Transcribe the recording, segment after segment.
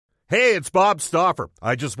Hey, it's Bob Stauffer.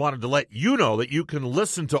 I just wanted to let you know that you can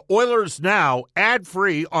listen to Oilers Now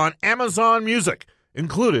ad-free on Amazon Music,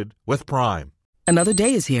 included with Prime. Another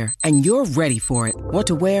day is here, and you're ready for it. What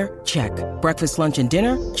to wear? Check. Breakfast, lunch, and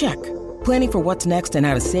dinner? Check. Planning for what's next and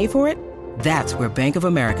how to save for it? That's where Bank of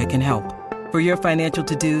America can help. For your financial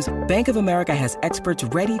to-dos, Bank of America has experts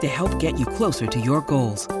ready to help get you closer to your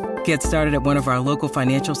goals. Get started at one of our local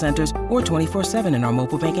financial centers or 24/7 in our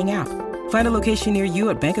mobile banking app. Find a location near you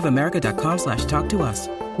at bankofamerica.com/talktous.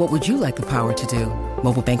 What would you like the power to do?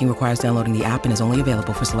 Mobile banking requires downloading the app and is only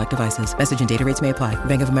available for select devices. Message and data rates may apply.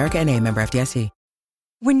 Bank of America N.A., member FDIC.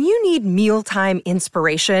 When you need mealtime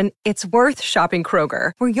inspiration, it's worth shopping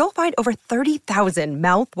Kroger, where you'll find over 30,000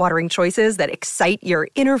 mouth-watering choices that excite your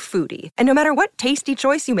inner foodie. And no matter what tasty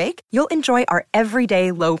choice you make, you'll enjoy our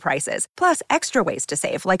everyday low prices, plus extra ways to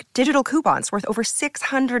save, like digital coupons worth over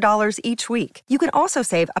 $600 each week. You can also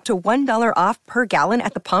save up to $1 off per gallon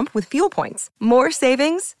at the pump with fuel points. More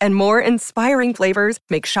savings and more inspiring flavors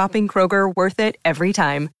make shopping Kroger worth it every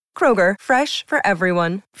time. Kroger, fresh for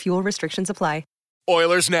everyone. Fuel restrictions apply.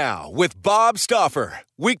 Oilers Now with Bob Stauffer.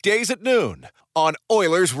 Weekdays at noon on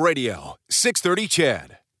Oilers Radio, 630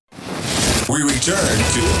 CHED. We return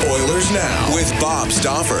to Oilers Now with Bob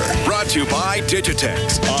Stauffer. Brought to you by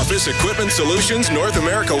Digitex. Office Equipment Solutions North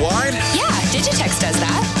America wide? Yeah, Digitex does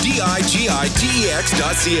that.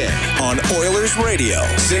 Digitex.ca on Oilers Radio,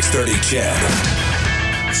 630 CHED.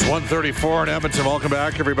 It's 1:34 in Edmonton. Welcome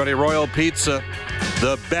back, everybody. Royal Pizza,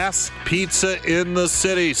 the best pizza in the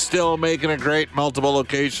city. Still making it great. Multiple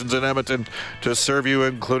locations in Edmonton to serve you,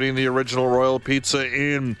 including the original Royal Pizza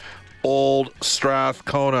in Old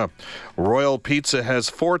Strathcona. Royal Pizza has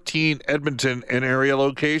 14 Edmonton and area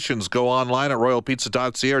locations. Go online at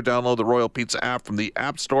royalpizza.ca or download the Royal Pizza app from the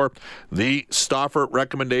App Store. The Stauffer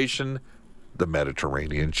recommendation, the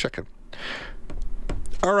Mediterranean chicken.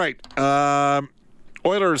 All right.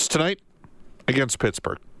 Oilers tonight against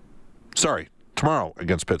Pittsburgh. Sorry, tomorrow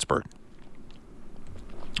against Pittsburgh.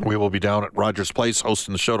 We will be down at Rogers Place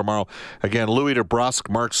hosting the show tomorrow. Again, Louis DeBrusque,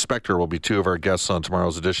 Mark Spector will be two of our guests on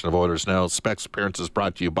tomorrow's edition of Oilers Now. Spec's appearance is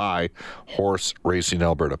brought to you by Horse Racing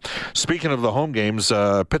Alberta. Speaking of the home games,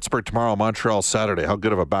 Pittsburgh tomorrow, Montreal Saturday. How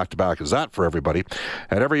good of a back-to-back is that for everybody?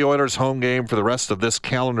 At every Oilers home game for the rest of this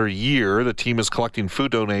calendar year, the team is collecting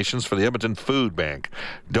food donations for the Edmonton Food Bank.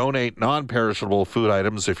 Donate non-perishable food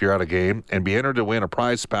items if you're at a game and be entered to win a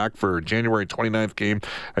prize pack for January 29th game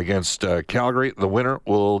against Calgary. The winner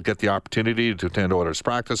will get the opportunity to attend Oilers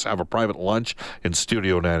practice, have a private lunch in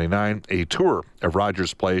Studio 99, a tour of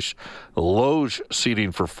Rogers Place, loge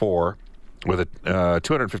seating for 4 with a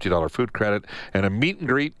 $250 food credit, and a meet and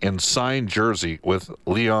greet and signed jersey with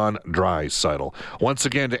Leon Draisaitl. Once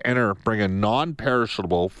again, to enter, bring a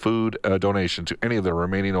non-perishable food donation to any of the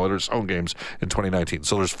remaining Oilers home games in 2019.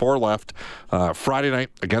 So there's 4 left. Friday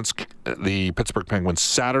night against the Pittsburgh Penguins,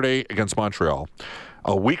 Saturday against Montreal,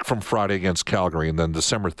 a week from Friday against Calgary, and then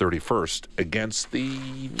December 31st against the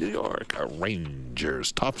New York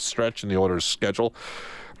Rangers. Tough stretch in the Oilers' schedule.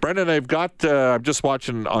 Brendan, I'm just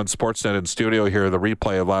watching on Sportsnet in studio here the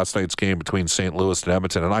replay of last night's game between St. Louis and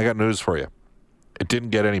Edmonton, and I got news for you. It didn't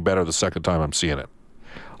get any better the second time I'm seeing it.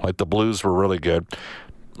 Like, the Blues were really good.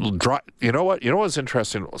 You know what? You know what was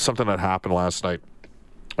interesting? Something that happened last night.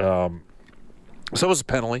 So it was a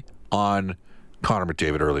penalty on Connor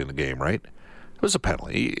McDavid early in the game, right? It was a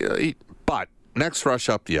penalty, but next rush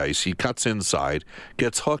up the ice, he cuts inside,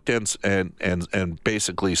 gets hooked and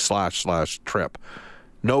basically slash trip.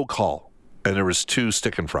 No call, and there was 2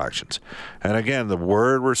 stick infractions. And again, the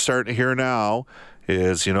word we're starting to hear now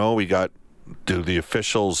is, do the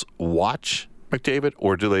officials watch McDavid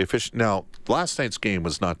or do they Now, last night's game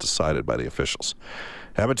was not decided by the officials.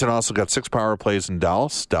 Edmonton also got 6 power plays in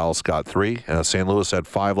Dallas. Dallas got 3. St. Louis had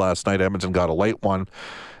 5 last night. Edmonton got a late one.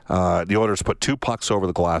 The Oilers put 2 pucks over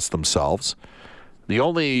the glass themselves.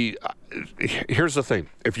 Here's the thing.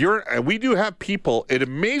 We do have people, it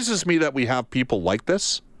amazes me that we have people like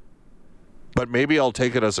this, but maybe I'll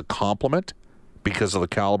take it as a compliment because of the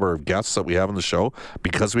caliber of guests that we have on the show,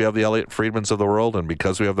 because we have the Elliot Friedmans of the world, and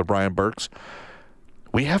because we have the Brian Burks.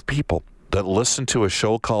 We have people that listen to a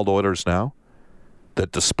show called Oilers Now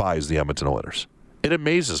that despise the Edmonton Oilers. It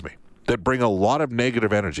amazes me. That bring a lot of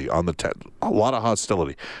negative energy on a lot of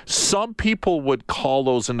hostility. Some people would call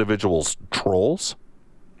those individuals trolls.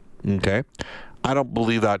 Okay, I don't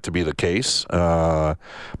believe that to be the case. But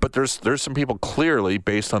there's some people clearly,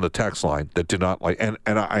 based on the text line, that do not like. And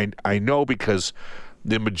I know because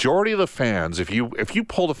the majority of the fans, if you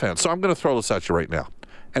poll the fans, so I'm going to throw this at you right now.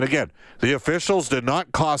 And again, the officials did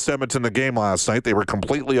not cost Edmonton the game last night. They were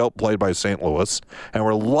completely outplayed by St. Louis, and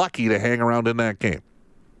were lucky to hang around in that game.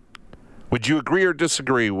 Would you agree or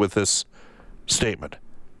disagree with this statement?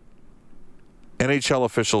 NHL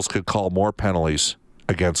officials could call more penalties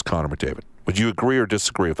against Connor McDavid. Would you agree or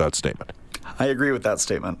disagree with that statement? I agree with that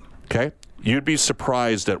statement. Okay. You'd be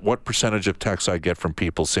surprised at what percentage of texts I get from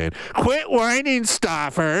people saying, "Quit whining,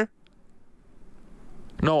 Stauffer."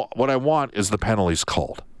 No, what I want is the penalties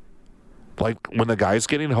called. Like when the guy's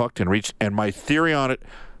getting hooked and reached, and my theory on it,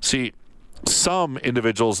 see, some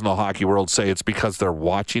individuals in the hockey world say it's because they're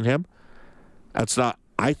watching him. That's not,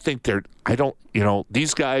 I think these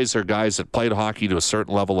guys are guys that played hockey to a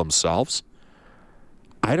certain level themselves.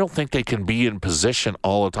 I don't think they can be in position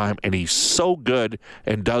all the time, and he's so good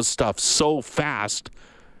and does stuff so fast.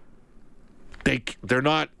 They're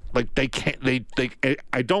not like they can't.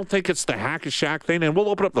 I don't think it's the hack a Shack thing. And we'll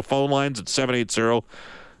open up the phone lines at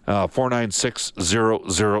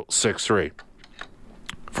 780-496-0063.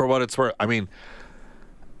 For what it's worth, I mean,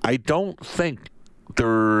 I don't think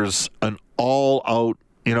there's an all-out.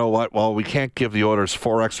 You know what? Well, we can't give the Oilers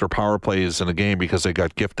 4 extra power plays in a game because they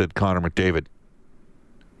got gifted Connor McDavid.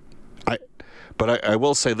 But I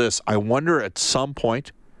will say this. I wonder at some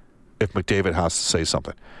point if McDavid has to say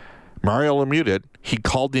something. Mario Lemieux did. He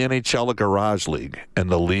called the NHL a garage league, and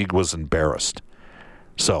the league was embarrassed.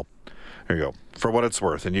 So, there you go. For what it's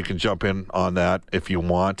worth, and you can jump in on that if you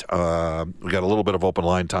want. We got a little bit of open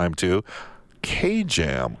line time, too.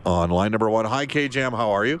 K-Jam on line number 1. Hi, K-Jam. How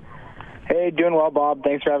are you? Hey, doing well, Bob.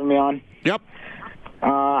 Thanks for having me on. Yep.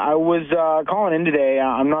 I was calling in today.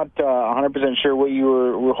 I'm not 100% sure what you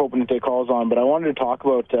were hoping to take calls on, but I wanted to talk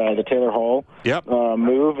about the Taylor Hall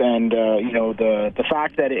move, and the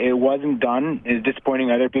fact that it wasn't done is disappointing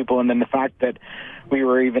other people, and then the fact that we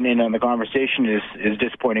were even in on the conversation is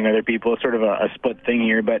disappointing other people. It's sort of a split thing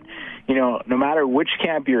here, but no matter which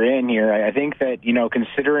camp you're in here, I think that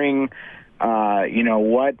considering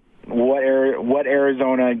what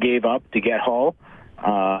Arizona gave up to get Hall.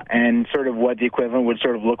 And sort of what the equivalent would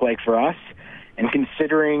sort of look like for us, and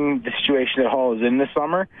considering the situation that Hall is in this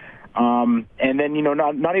summer, and then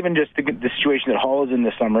not even just the situation that Hall is in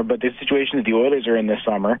this summer, but the situation that the Oilers are in this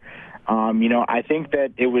summer. I think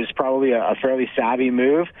that it was probably a fairly savvy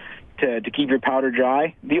move to keep your powder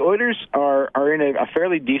dry. The Oilers are in a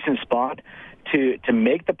fairly decent spot to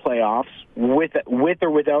make the playoffs with or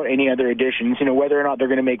without any other additions. Whether or not they're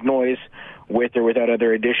going to make noise with or without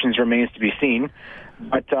other additions remains to be seen.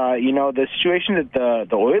 But, the situation that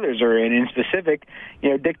the Oilers are in specific,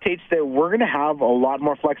 dictates that we're going to have a lot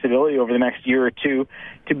more flexibility over the next year or two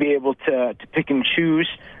to be able to pick and choose,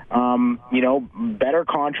 better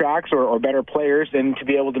contracts or better players, and to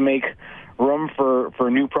be able to make room for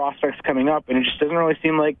new prospects coming up. And it just doesn't really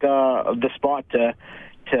seem like the spot to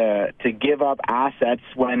give up assets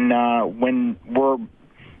when we're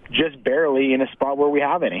just barely in a spot where we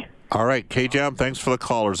have any. All right, K-Jam, thanks for the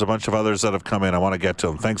call. There's a bunch of others that have come in. I want to get to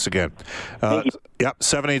them. Thanks again. Thank you. Yep,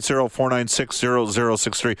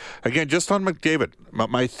 780-496-0063. Again, just on McDavid,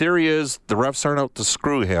 my theory is the refs aren't out to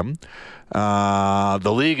screw him. The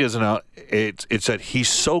league isn't out. It's that he's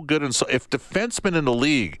so good, and so if defensemen in the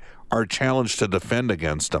league are challenged to defend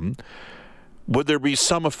against him, would there be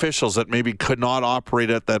some officials that maybe could not operate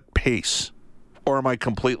at that pace? Or am I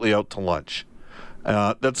completely out to lunch?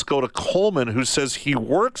 Let's go to Coleman, who says he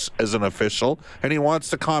works as an official, and he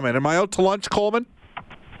wants to comment. Am I out to lunch, Coleman?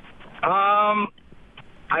 I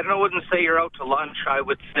wouldn't say you're out to lunch. I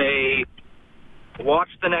would say watch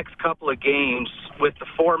the next couple of games with the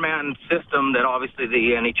four-man system that obviously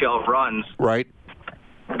the NHL runs. Right.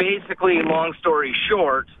 Basically, long story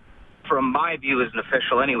short, from my view as an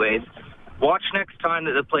official anyways, watch next time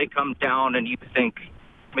that the play comes down and you think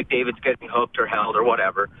McDavid's getting hooked or held or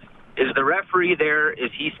whatever. Is the referee there?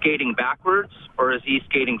 Is he skating backwards or is he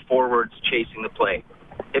skating forwards chasing the play?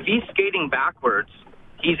 If he's skating backwards,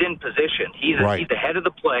 he's in position. He's ahead of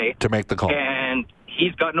the play to make the call, and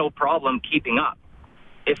he's got no problem keeping up.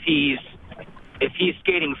 If he's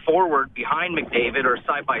skating forward behind McDavid or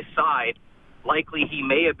side by side, likely he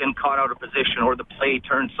may have been caught out of position or the play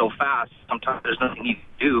turns so fast. Sometimes there's nothing you can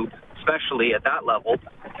do, especially at that level.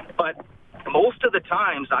 But most of the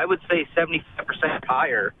times, I would say 75%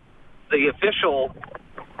 higher, the official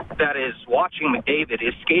that is watching McDavid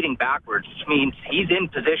is skating backwards, which means he's in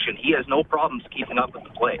position. He has no problems keeping up with the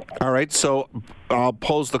play. All right, so I'll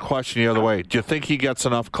pose the question the other way. Do you think he gets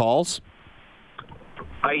enough calls?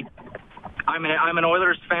 I'm an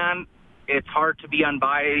Oilers fan. It's hard to be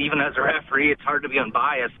unbiased. Even as a referee, it's hard to be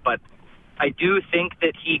unbiased. But I do think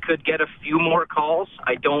that he could get a few more calls.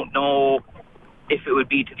 I don't know if it would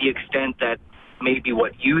be to the extent that maybe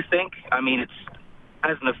what you think. I mean,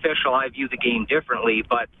 as an official, I view the game differently,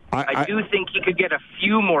 but I do think he could get a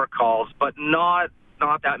few more calls, but not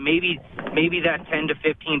not that. Maybe that 10 to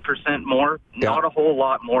 15% more. Not a whole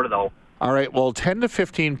lot more, though. All right, well, 10 to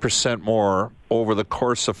 15% more over the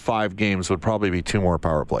course of 5 games would probably be 2 more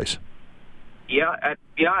power plays. At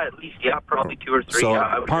least, probably 2 or 3. So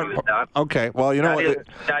I would agree with that. Okay, well, you know what?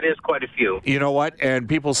 That is quite a few. You know what? And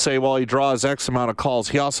people say, well, he draws X amount of calls.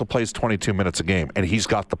 He also plays 22 minutes a game, and he's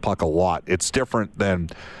got the puck a lot. It's different than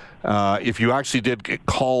if you actually did get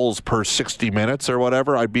calls per 60 minutes or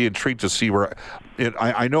whatever. I'd be intrigued to see where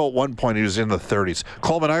I know at one point he was in the 30s.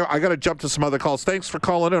 Coleman, I got to jump to some other calls. Thanks for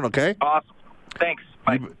calling in, okay? Awesome. Thanks.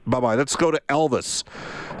 Bye. Bye-bye. Let's go to Elvis.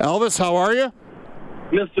 Elvis, how are you?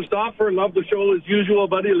 Mr. Stauffer, love the show as usual,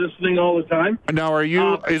 buddy. Listening all the time. Now, are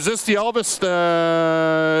you? Is this the Elvis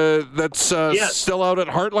that's yes. still out at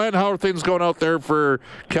Heartland? How are things going out there for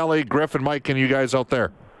Kelly, Griff, and Mike, and you guys out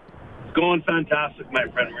there? It's going fantastic, my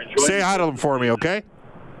friend. We're enjoying Say hi to them for me, okay?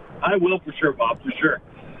 I will for sure, Bob, for sure.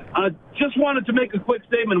 Just wanted to make a quick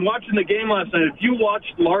statement. Watching the game last night, if you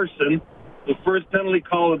watched Larson, the first penalty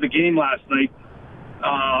call of the game last night,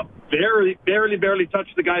 barely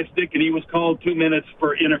touched the guy's stick, and he was called 2 minutes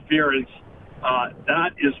for interference.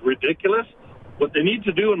 That is ridiculous. What they need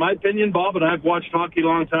to do, in my opinion, Bob, and I've watched hockey a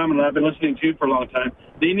long time, and I've been listening to you for a long time,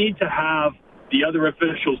 they need to have the other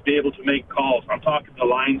officials be able to make calls. I'm talking to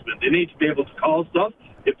linesmen. They need to be able to call stuff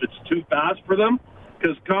if it's too fast for them.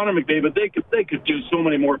 Because Connor McDavid, they could do so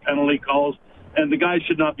many more penalty calls, and the guy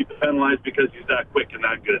should not be penalized because he's that quick and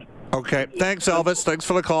that good. Okay. Thanks, Elvis. Thanks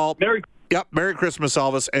for the call. Merry Christmas,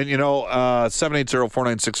 Elvis. And,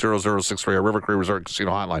 780-496-0063, our River Cree Resort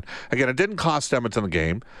Casino hotline. Again, it didn't cost Edmonton the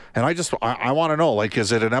game, and I want to know,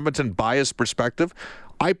 is it an Edmonton biased perspective?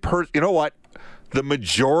 You know what? The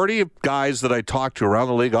majority of guys that I talk to around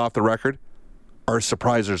the league off the record are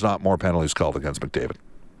surprised there's not more penalties called against McDavid.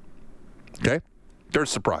 Okay? They're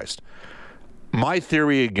surprised. My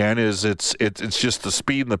theory, again, is it's just the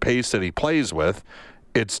speed and the pace that he plays with.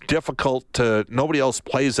 It's difficult nobody else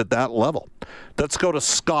plays at that level. Let's go to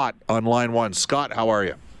Scott on line 1. Scott, how are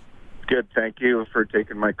you? Good, thank you for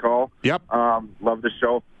taking my call. Yep. Love the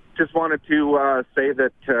show. Just wanted to say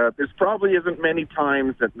that there's probably isn't many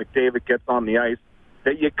times that McDavid gets on the ice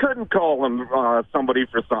that you couldn't call him somebody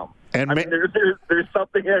for something. And there's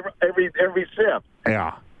something every shift.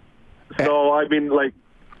 Yeah. So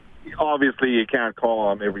obviously you can't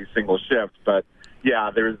call him every single shift, but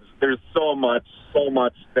yeah, there's so much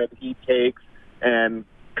that he takes and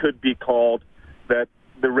could be called that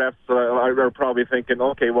the refs are probably thinking,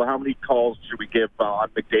 okay, well, how many calls should we give on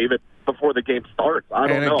McDavid before the game starts? I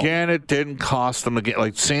don't know. And again, it didn't cost them the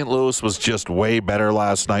game. St. Louis was just way better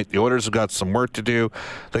last night. The Oilers have got some work to do.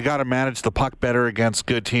 They got to manage the puck better against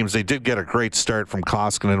good teams. They did get a great start from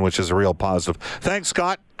Koskinen, which is a real positive. Thanks,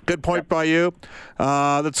 Scott. Good point by you.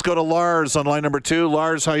 Let's go to Lars on line number 2.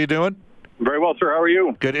 Lars, how you doing? Very well, sir. How are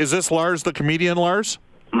you? Good. Is this Lars, the comedian Lars?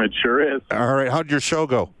 It sure is. All right. How'd your show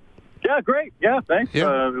go? Yeah, great. Yeah, thanks.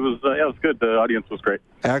 Yeah. It was good. The audience was great.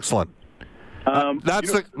 Excellent.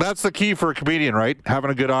 That's the key for a comedian, right? Having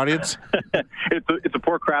a good audience. It's a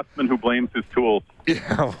poor craftsman who blames his tools.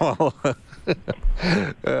 Yeah. Well.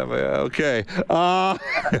 Okay.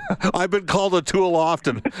 I've been called a tool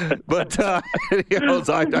often, but anyways,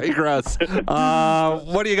 I digress.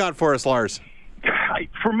 What do you got for us, Lars?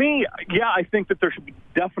 For me, I think that there should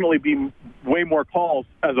definitely be way more calls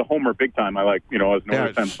as a homer big time. I like, as an Oilers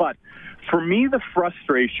fan. But for me, the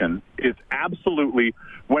frustration is absolutely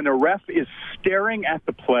when a ref is staring at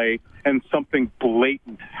the play and something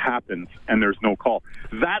blatant happens and there's no call.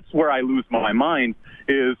 That's where I lose my mind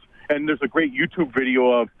and there's a great YouTube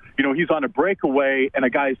video of, he's on a breakaway and a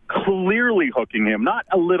guy's clearly hooking him. Not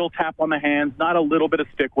a little tap on the hands, not a little bit of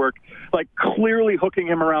stick work, clearly hooking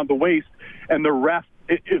him around the waist. And the ref,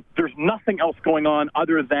 there's nothing else going on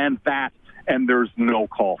other than that, and there's no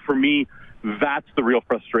call. For me, that's the real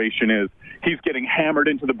frustration is he's getting hammered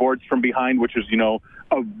into the boards from behind, which is,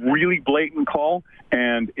 a really blatant call,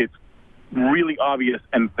 and it's really obvious,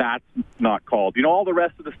 and that's not called. All the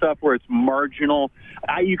rest of the stuff where it's marginal,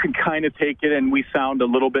 you can kind of take it, and we sound a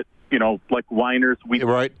little bit, like whiners.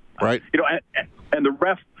 Right. And the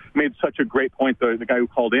ref made such a great point, the guy who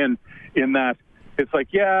called in that it's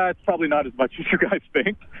it's probably not as much as you guys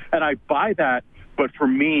think, and I buy that, but for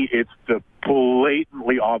me, it's the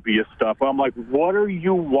blatantly obvious stuff. I'm like, what are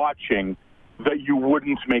you watching that you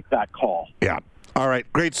wouldn't make that call? Yeah. All right.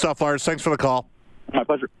 Great stuff, Lars. Thanks for the call. My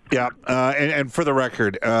pleasure. Yeah, and for the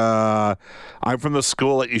record, I'm from the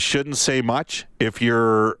school that you shouldn't say much if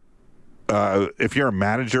you're if you're a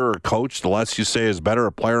manager or coach, the less you say is better.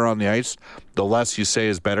 A player on the ice, the less you say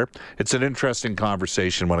is better. It's an interesting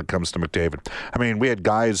conversation when it comes to McDavid. I mean, we had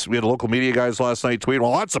local media guys last night tweet,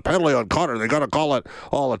 well, that's a penalty on Connor. They got to call it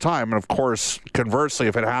all the time. And of course, conversely,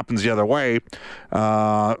 if it happens the other way,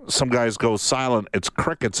 some guys go silent. It's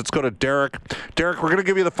crickets. Let's go to Derek. Derek, we're going to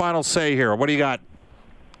give you the final say here. What do you got?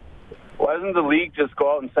 Why doesn't the league just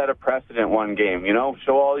go out and set a precedent one game?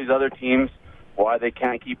 Show all these other teams why they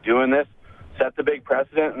can't keep doing this. Set the big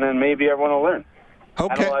precedent, and then maybe everyone will learn.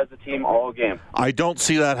 Okay. Analyze the team all game. I don't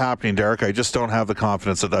see that happening, Derek. I just don't have the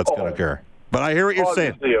confidence that that's going to occur. But I hear what you're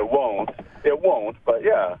saying. Obviously, it won't. But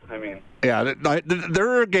yeah, I mean. Yeah,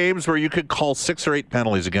 there are games where you could call 6 or 8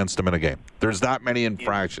 penalties against them in a game. There's that many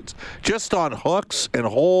infractions. Just on hooks and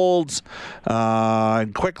holds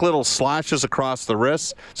and quick little slashes across the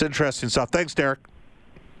wrists. It's interesting stuff. Thanks, Derek.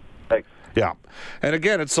 Thanks. Yeah. And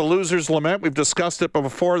again, it's a loser's lament. We've discussed it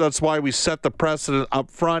before. That's why we set the precedent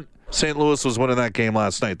up front. St. Louis was winning that game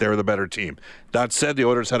last night. They were the better team. That said, the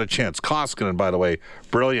Oilers had a chance. Koskinen, by the way,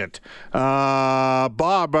 brilliant.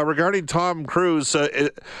 Bob, regarding Tom Cruise,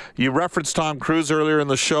 you referenced Tom Cruise earlier in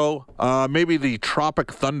the show. Maybe the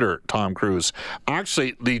Tropic Thunder Tom Cruise.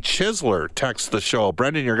 Actually, the Chiseler texts the show.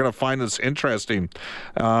 Brendan, you're going to find this interesting.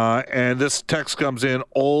 And this text comes in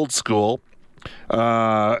old school.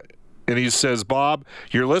 And he says, Bob,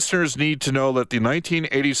 your listeners need to know that the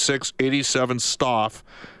 1986-87 Stoff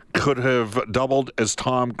could have doubled as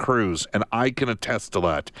Tom Cruise, and I can attest to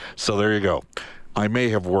that. So there you go. I may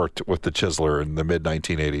have worked with the Chiseler in the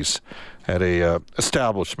mid-1980s at a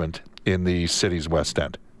establishment in the city's West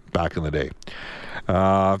End back in the day.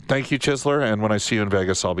 Thank you, Chiseler, and when I see you in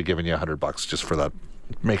Vegas, I'll be giving you $100 just for that.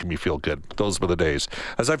 Making me feel good. Those were the days.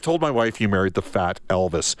 As I've told my wife, you married the fat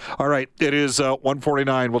Elvis. All right, it is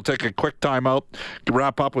 1:49. We'll take a quick time out,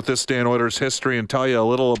 wrap up with this day in Oilers history, and tell you a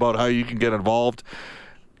little about how you can get involved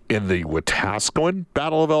in the Wetaskiwin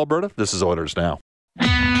Battle of Alberta. This is Oilers Now.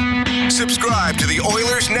 Subscribe to the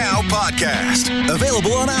Oilers Now podcast.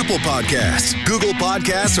 Available on Apple Podcasts, Google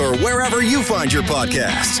Podcasts, or wherever you find your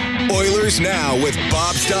podcasts. Oilers Now with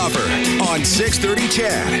Bob Stauffer on 630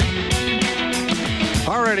 CHED.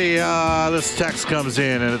 Alrighty, this text comes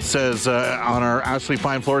in and it says on our Ashley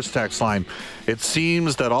Fine Floors text line, it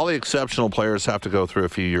seems that all the exceptional players have to go through a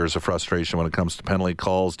few years of frustration when it comes to penalty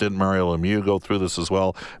calls. Didn't Mario Lemieux go through this as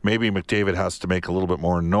well? Maybe McDavid has to make a little bit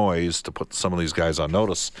more noise to put some of these guys on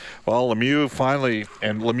notice. Well, Lemieux finally,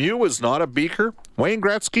 and Lemieux was not a beaker. Wayne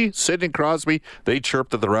Gretzky, Sidney Crosby, they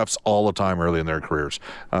chirped at the refs all the time early in their careers.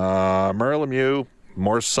 Mario Lemieux,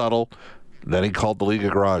 more subtle. Then he called the league a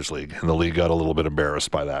garage league, and the league got a little bit embarrassed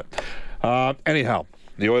by that. Anyhow,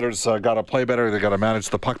 the Oilers got to play better. They got to manage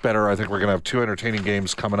the puck better. I think we're going to have 2 entertaining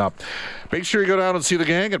games coming up. Make sure you go down and see the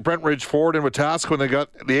gang at Brentridge Ford in Wetaskiwin. They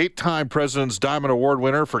got the 8-time President's Diamond Award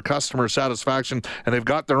winner for customer satisfaction, and they've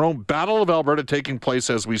got their own Battle of Alberta taking place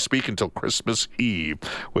as we speak until Christmas Eve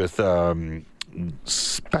with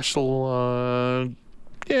special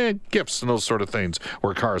gifts and those sort of things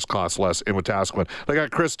where cars cost less in Wetaskiwin. They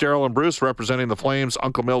got Chris, Daryl, and Bruce representing the Flames,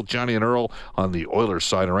 Uncle Milt, Johnny, and Earl on the Oilers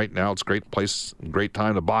side. And right now, it's a great place, great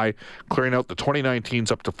time to buy, clearing out the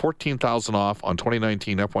 2019s up to $14,000 off on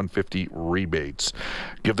 2019 F-150 rebates.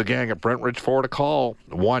 Give the gang at Brentridge Ford a call,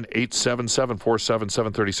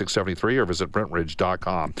 1-877-477-3673, or visit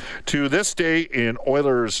brentridge.com. To this day in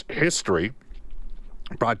Oilers history,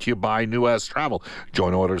 brought to you by New West Travel.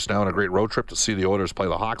 Join Oilers now on a great road trip to see the Oilers play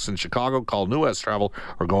the Hawks in Chicago. Call New West Travel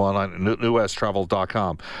or go online at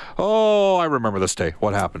newwesttravel.com. Oh, I remember this day.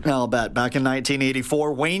 What happened? I'll bet. Back in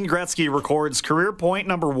 1984, Wayne Gretzky records career point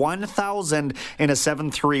number 1,000 in a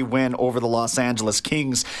 7-3 win over the Los Angeles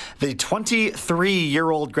Kings. The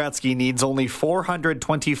 23-year-old Gretzky needs only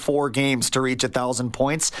 424 games to reach 1,000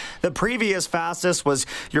 points. The previous fastest was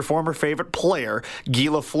your former favorite player, Guy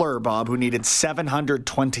Lafleur, Bob, who needed 720.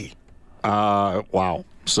 Wow.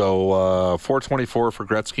 So 424 for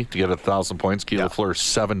Gretzky to get 1,000 points. Guy Lafleur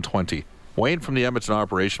 720. Wayne from the Edmonton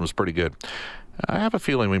operation was pretty good. I have a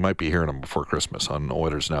feeling we might be hearing him before Christmas on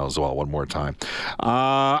Oilers Now as well, one more time.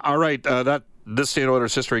 All right, this day in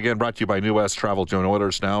Oilers history, again, brought to you by New West Travel. Join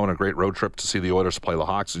Oilers Now on a great road trip to see the Oilers play the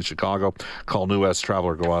Hawks in Chicago. Call New West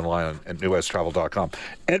Travel or go online at newwesttravel.com.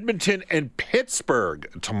 Edmonton and Pittsburgh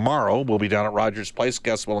tomorrow. We'll be down at Rogers Place.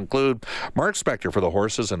 Guests will include Mark Spector for the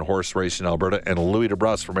horses and horse racing in Alberta, and Louis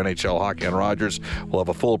DeBrusk from NHL Hockey and Rogers. We'll have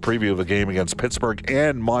a full preview of the game against Pittsburgh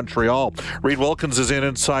and Montreal. Reed Wilkins is in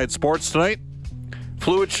Inside Sports tonight.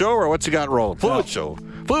 Fluid show, or what's he got rolling? Fluid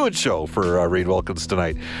show for Reed Wilkins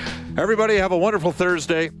tonight. Everybody have a wonderful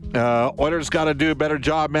Thursday. Oilers got to do a better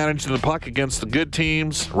job managing the puck against the good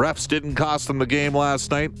teams. Refs didn't cost them the game last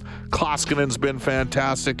night. Koskinen's been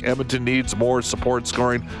fantastic. Edmonton needs more support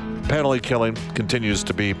scoring. Penalty killing continues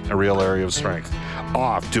to be a real area of strength.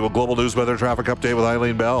 Off to a Global News weather traffic update with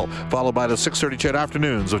Eileen Bell, followed by the 6:30 CHED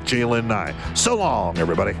Afternoons with Jalen Nye. So long,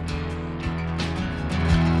 everybody.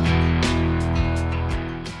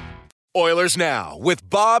 Oilers Now with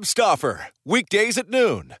Bob Stauffer. Weekdays at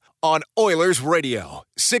noon on Oilers Radio,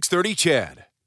 630 CHED.